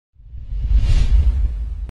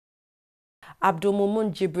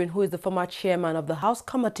Abdulmumun Jibrin, who is the former chairman of the House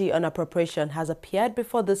Committee on Appropriation, has appeared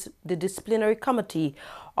before the disciplinary committee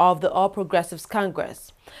of the All Progressives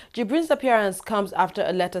Congress. Jibrin's appearance comes after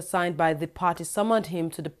a letter signed by the party summoned him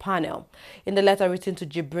to the panel. In the letter written to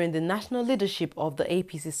Jibrin, the national leadership of the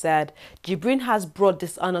APC said Jibrin has brought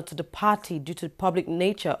dishonor to the party due to the public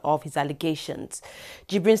nature of his allegations.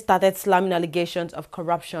 Jibrin started slamming allegations of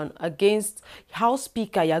corruption against House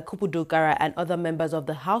Speaker Yakubu Dogara and other members of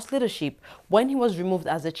the House leadership when he was removed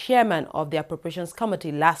as the chairman of the Appropriations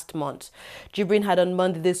Committee last month. Jibrin had on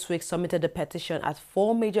Monday this week submitted a petition at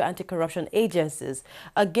 4 major anti-corruption agencies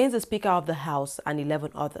against the Speaker of the House and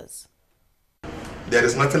 11 others. There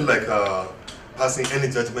is nothing like passing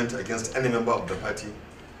any judgment against any member of the party.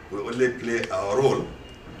 We only play our role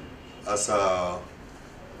as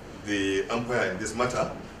the umpire in this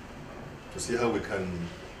matter to see how we can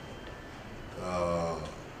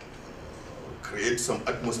create some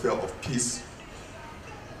atmosphere of peace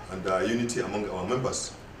and unity among our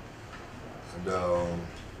members. And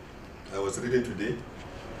I was reading today,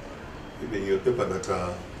 in your paper,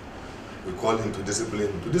 that we call him to discipline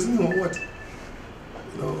him. To discipline him on what?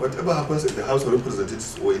 You know, whatever happens in the House of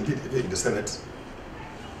Representatives, or indeed even in the Senate,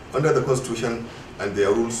 under the Constitution and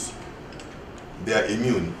their rules, they are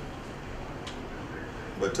immune.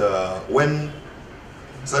 But when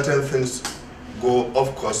certain things go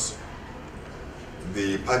off course,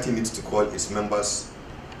 the party needs to call its members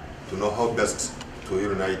to know how best to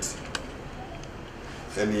unite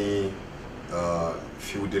any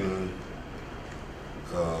feuding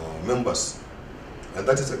members. And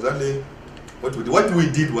that is exactly what we did. What we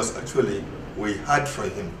did was actually, we heard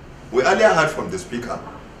from him. We earlier heard from the Speaker,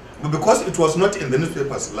 but because it was not in the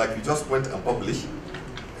newspapers, like we just went and published,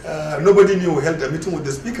 nobody knew we held a meeting with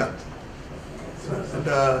the Speaker. And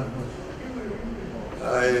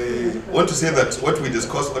I want to say that what we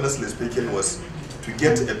discussed, honestly speaking, was to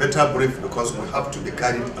get a better brief, because we have to be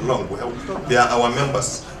carried along. They are our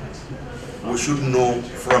members. We should know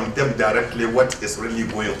from them directly what is really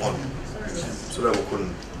going on, so that we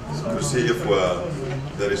can see if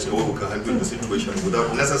there is a way we can handle the situation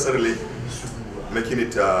without necessarily making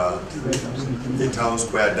it a town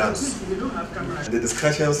square dance. The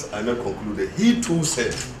discussions are not concluded. He too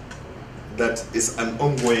said that it's an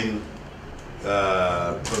ongoing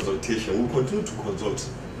consultation. We'll continue to consult.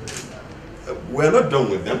 We're not done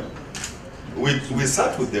with them. We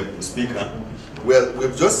sat with the Speaker.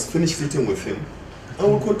 We've just finished sitting with him, and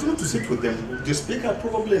we'll continue to sit with them. The Speaker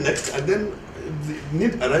probably next, and then if the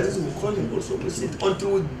need arises, we'll call him also. We sit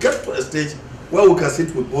until we get to a stage where we can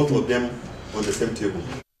sit with both of them on the same table.